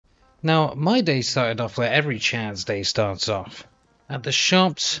Now, my day started off where every Chad's day starts off. At the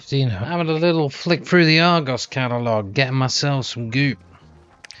shops, having a little flick through the Argos catalogue, getting myself some goop.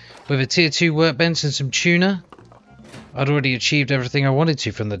 With a tier 2 workbench and some tuna, I'd already achieved everything I wanted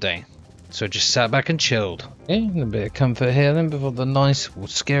to from the day. So I just sat back and chilled. Yeah, a bit of comfort here then before the nice,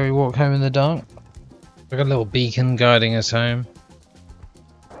 scary walk home in the dark. I got a little beacon guiding us home.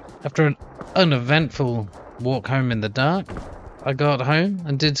 After an uneventful walk home in the dark, I got home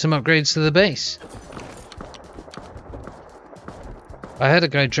and did some upgrades to the base. I heard a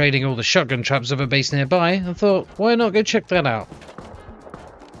guy trading all the shotgun traps of a base nearby and thought, why not go check that out?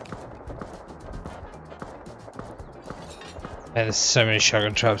 There's so many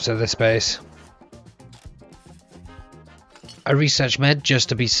shotgun traps at this base. I researched med just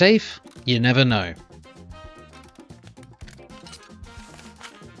to be safe. You never know.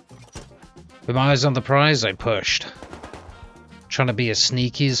 With my eyes on the prize, I pushed, trying to be as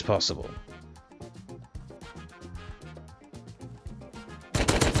sneaky as possible.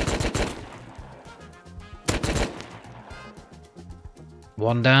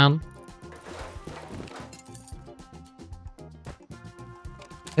 One down.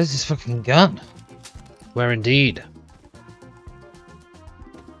 There's this fucking gun. Where indeed?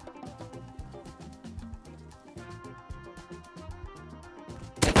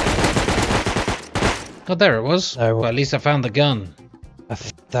 Oh, there it was. Oh, well, at least I found the gun. I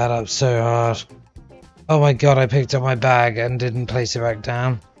fucked that up so hard. Oh my god, I picked up my bag and didn't place it back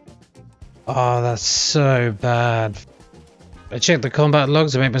down. Oh, that's so bad. I checked the combat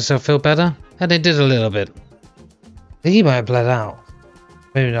logs to make myself feel better, and it did a little bit. I think he might have bled out.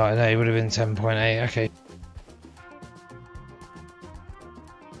 Maybe not, no, he would have been 10.8, okay.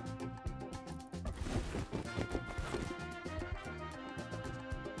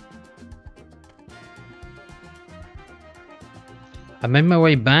 I made my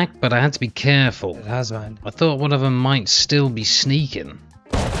way back, but I had to be careful. It has, man. I thought one of them might still be sneaking.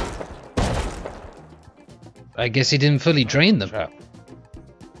 I guess he didn't fully drain the trap.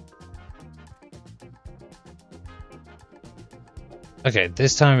 Okay,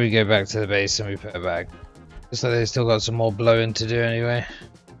 this time we go back to the base and we put it back. Looks like they've still got some more blowing to do anyway.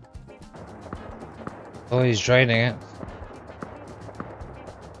 Oh, he's draining it.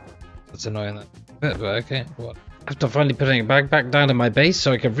 That's annoying that bit, but okay, what? After finally putting it back down to my base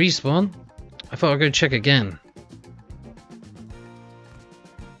so I could respawn, I thought I'd go check again.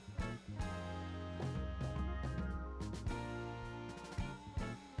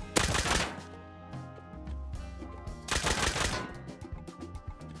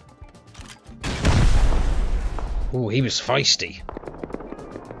 Ooh, he was feisty.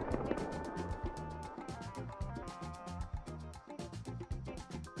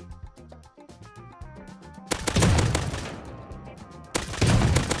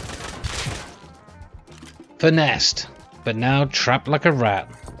 Finessed, but now trapped like a rat.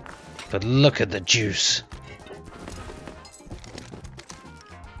 But look at the juice.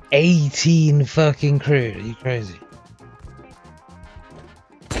 18 fucking crew, are you crazy?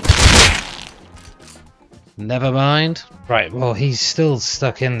 Never mind. Right, well, he's still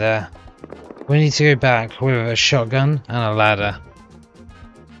stuck in there. We need to go back with a shotgun and a ladder.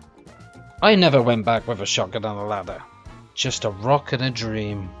 I never went back with a shotgun and a ladder. Just a rock and a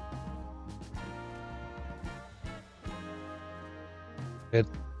dream. Good.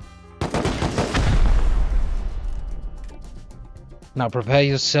 Now prepare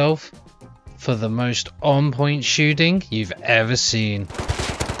yourself for the most on-point shooting you've ever seen.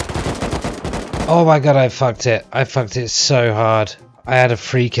 Oh my god, I fucked it. I fucked it so hard. I had a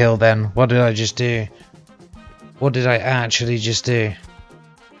free kill then. What did I just do? What did I actually just do?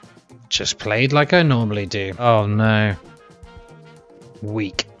 Just played like I normally do. Oh no.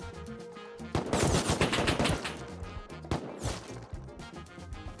 Weak.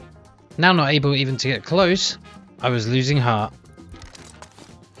 Now not able even to get close, I was losing heart.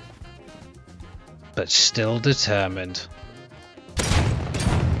 But still determined.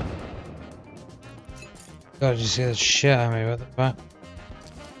 God, you see that shit at me, what the fuck?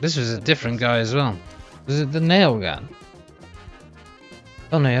 This was a different guy as well. Was it the nail gun?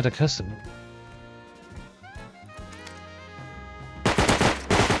 Oh no, he had a custom.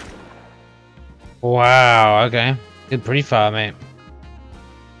 Wow, okay. Did pretty far, mate.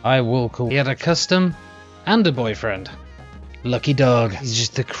 I will call. He had a custom and a boyfriend. Lucky dog. He's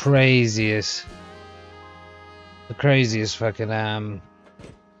just the craziest. The craziest fucking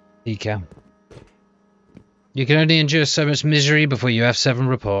decam. You can only endure so much misery before you F7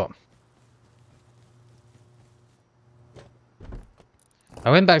 report. I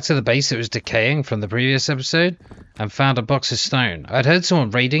went back to the base that was decaying from the previous episode and found a box of stone. I'd heard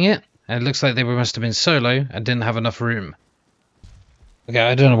someone raiding it, And it looks like they must have been solo and didn't have enough room. Okay,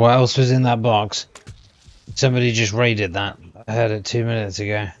 I don't know what else was in that box. Somebody just raided that. I heard it 2 minutes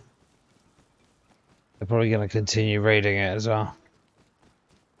ago. They're probably going to continue raiding it as well.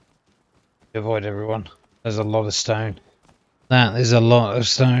 Avoid everyone. There's a lot of stone. That is a lot of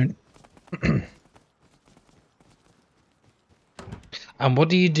stone. And what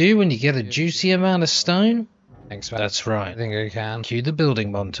do you do when you get a juicy amount of stone? That's right. I think I can. Cue the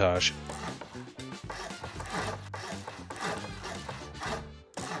building montage.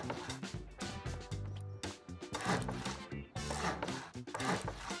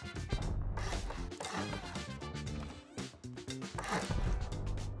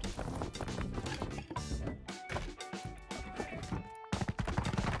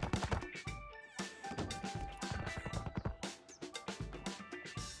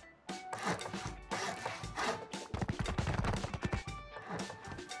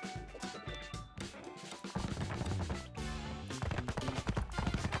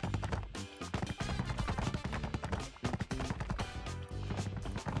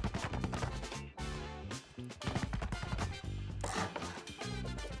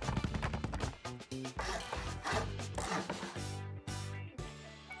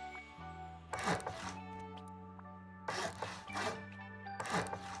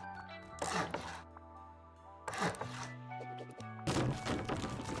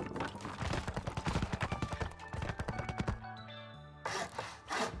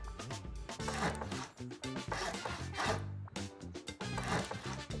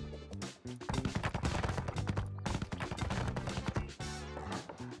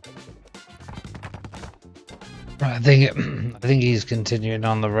 Right, I think he's continuing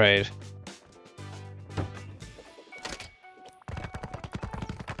on the raid.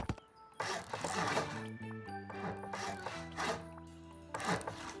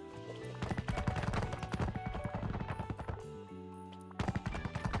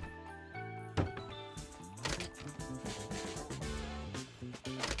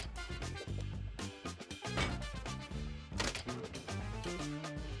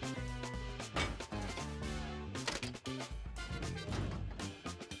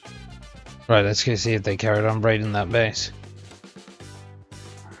 Right, let's go see if they carried on raiding that base.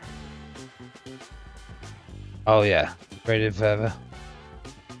 Oh yeah, raided further.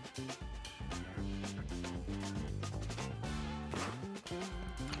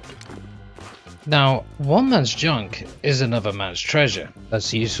 Now, one man's junk is another man's treasure.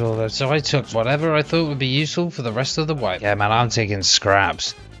 That's useful though. So I took whatever I thought would be useful for the rest of the wipe. Yeah man, I'm taking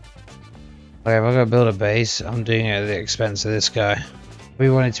scraps. Okay, if I'm gonna build a base, I'm doing it at the expense of this guy. If we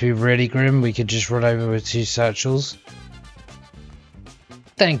want it to be really grim, we could just run over with 2 satchels.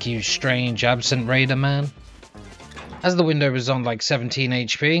 Thank you, strange absent raider man. As the window was on like 17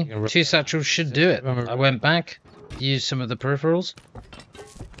 HP, 2 satchels should do it. I went back, used some of the peripherals,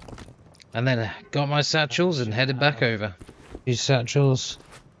 and then got my satchels and headed back over. 2 satchels.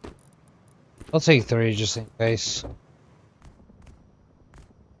 I'll take 3 just in case.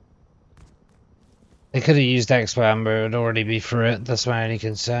 They could have used expo ammo, it would already be through it, that's my only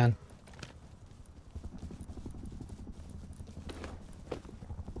concern.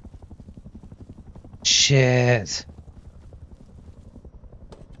 Shit.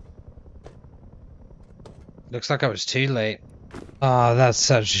 Looks like I was too late. Oh, that's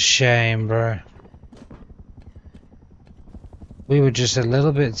such a shame, bro. We were just a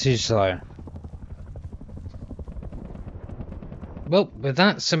little bit too slow. Well, with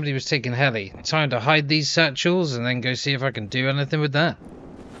that, somebody was taking heli. Time to hide these satchels and then go see if I can do anything with that.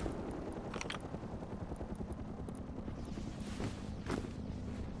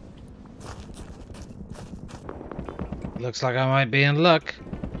 Looks like I might be in luck.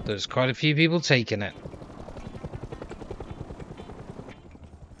 There's quite a few people taking it.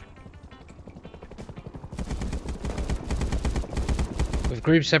 With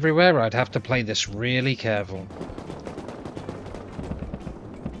groups everywhere, I'd have to play this really careful.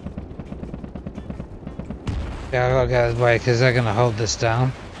 Yeah, I gotta get out of the way because they're gonna hold this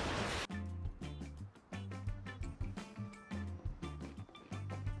down.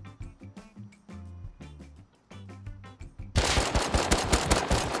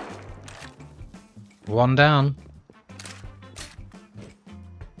 One down.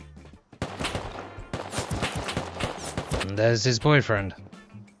 And there's his boyfriend.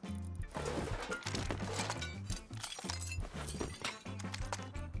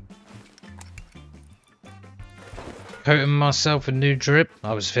 Coating myself a new drip,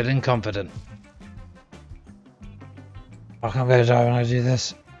 I was feeling confident. I can't go die when I do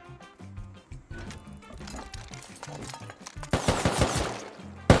this.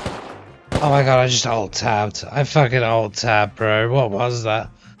 Oh my god, I just alt-tabbed. I fucking alt-tabbed, bro. What was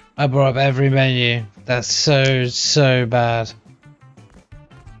that? I brought up every menu. That's so bad.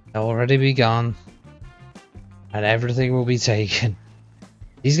 They'll already be gone. And everything will be taken.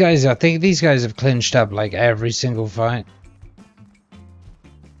 These guys, I think these guys have clinched up like every single fight.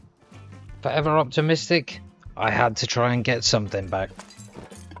 Forever optimistic, I had to try and get something back.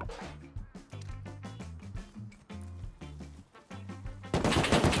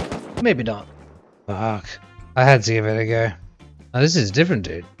 Maybe not. Fuck. I had to give it a go. Now, this is different,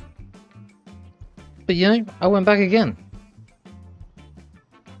 dude. But you know, I went back again.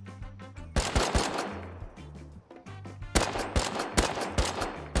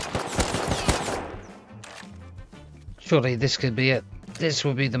 Surely this could be it. This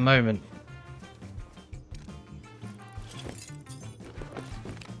will be the moment.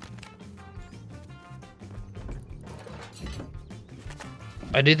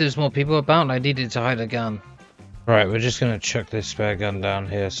 I knew there was more people about and I needed to hide a gun. Right, we're just gonna chuck this spare gun down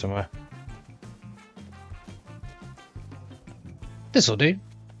here somewhere. This'll do.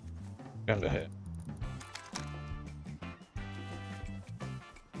 Under here.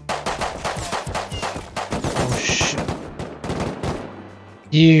 Oh shit.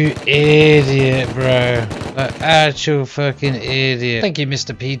 You idiot, bro. An actual fucking idiot. Thank you,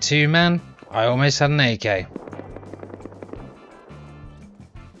 Mr. P2, man. I almost had an AK.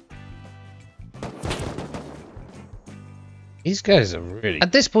 These guys are really...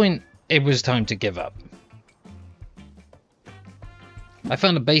 At this point, it was time to give up. I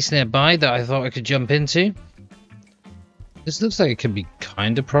found a base nearby that I thought I could jump into. This looks like it could be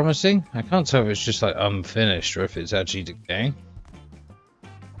kind of promising. I can't tell if it's just like unfinished or if it's actually decaying.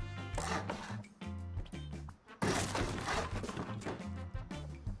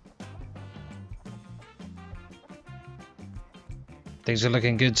 Things are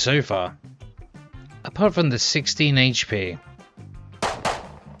looking good so far. Apart from the 16 HP.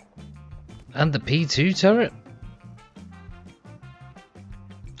 And the P2 turret?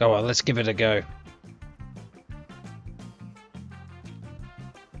 Oh well, let's give it a go.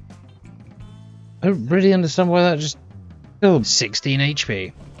 I don't really understand why that just killed 16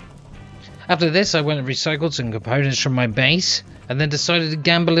 HP. After this, I went and recycled some components from my base, and then decided to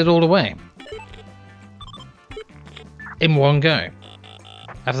gamble it all away. In one go.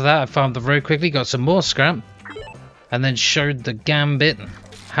 After that, I farmed the road quickly, got some more scrap, and then showed the gambit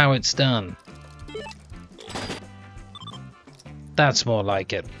how it's done. That's more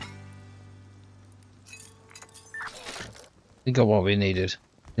like it. We got what we needed.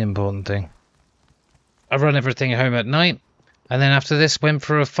 The important thing. I run everything home at night, and then after this went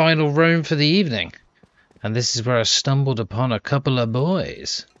for a final roam for the evening. And this is where I stumbled upon a couple of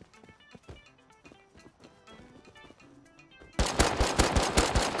boys.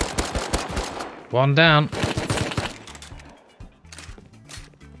 One down.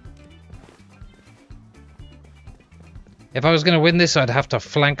 If I was going to win this, I'd have to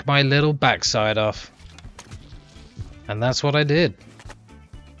flank my little backside off. And that's what I did.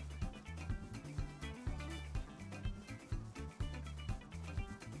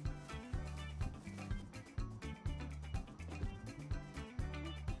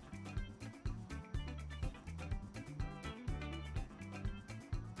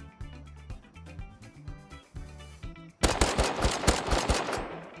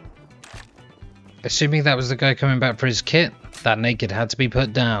 Assuming that was the guy coming back for his kit, that naked had to be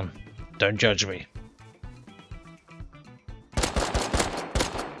put down. Don't judge me.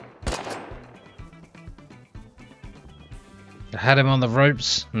 I had him on the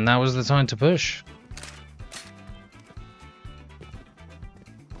ropes, and now was the time to push.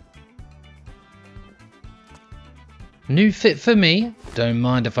 New fit for me, don't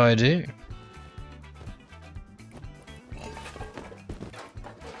mind if I do.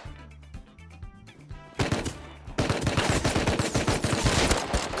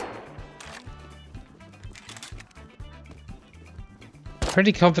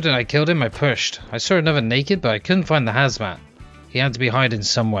 Pretty confident I killed him, I pushed. I saw another naked, but I couldn't find the hazmat. He had to be hiding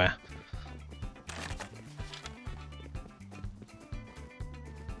somewhere.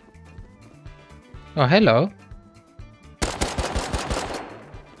 Oh, hello.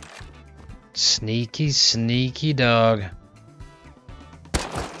 Sneaky, sneaky dog.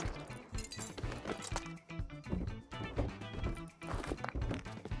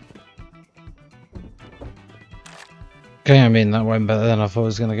 Okay, I mean, that went better than I thought it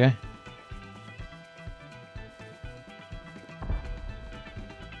was going to go.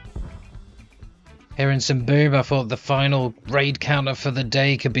 Hearing some boom, I thought the final raid counter for the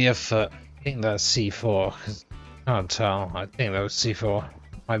day could be afoot. I think that's C4. I can't tell. I think that was C4.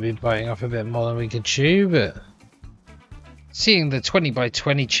 Might be biting off a bit more than we could chew, but... Seeing the 20 by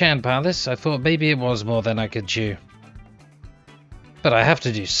 20 Chan Palace, I thought maybe it was more than I could chew. But I have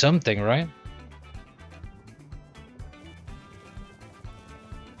to do something, right?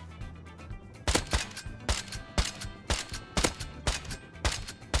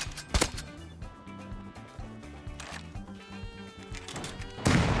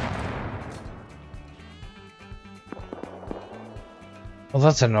 Well,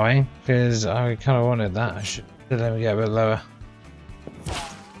 that's annoying, because I kind of wanted that. I should let me get a bit lower.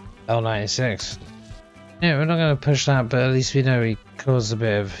 L96. Yeah, we're not going to push that, but at least we know he caused a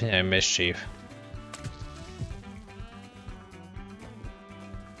bit of, you know, mischief.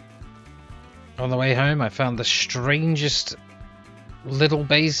 On the way home, I found the strangest little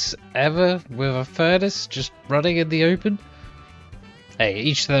base ever with a furnace just running in the open. Hey,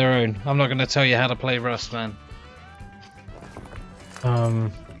 each to their own. I'm not going to tell you how to play Rust, man.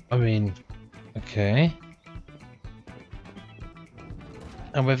 I mean, okay.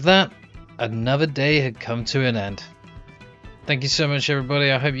 And with that, another day had come to an end. Thank you so much,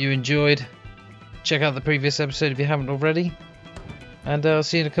 everybody. I hope you enjoyed. Check out the previous episode if you haven't already. And I'll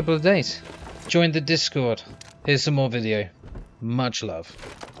see you in a couple of days. Join the Discord. Here's some more video. Much love.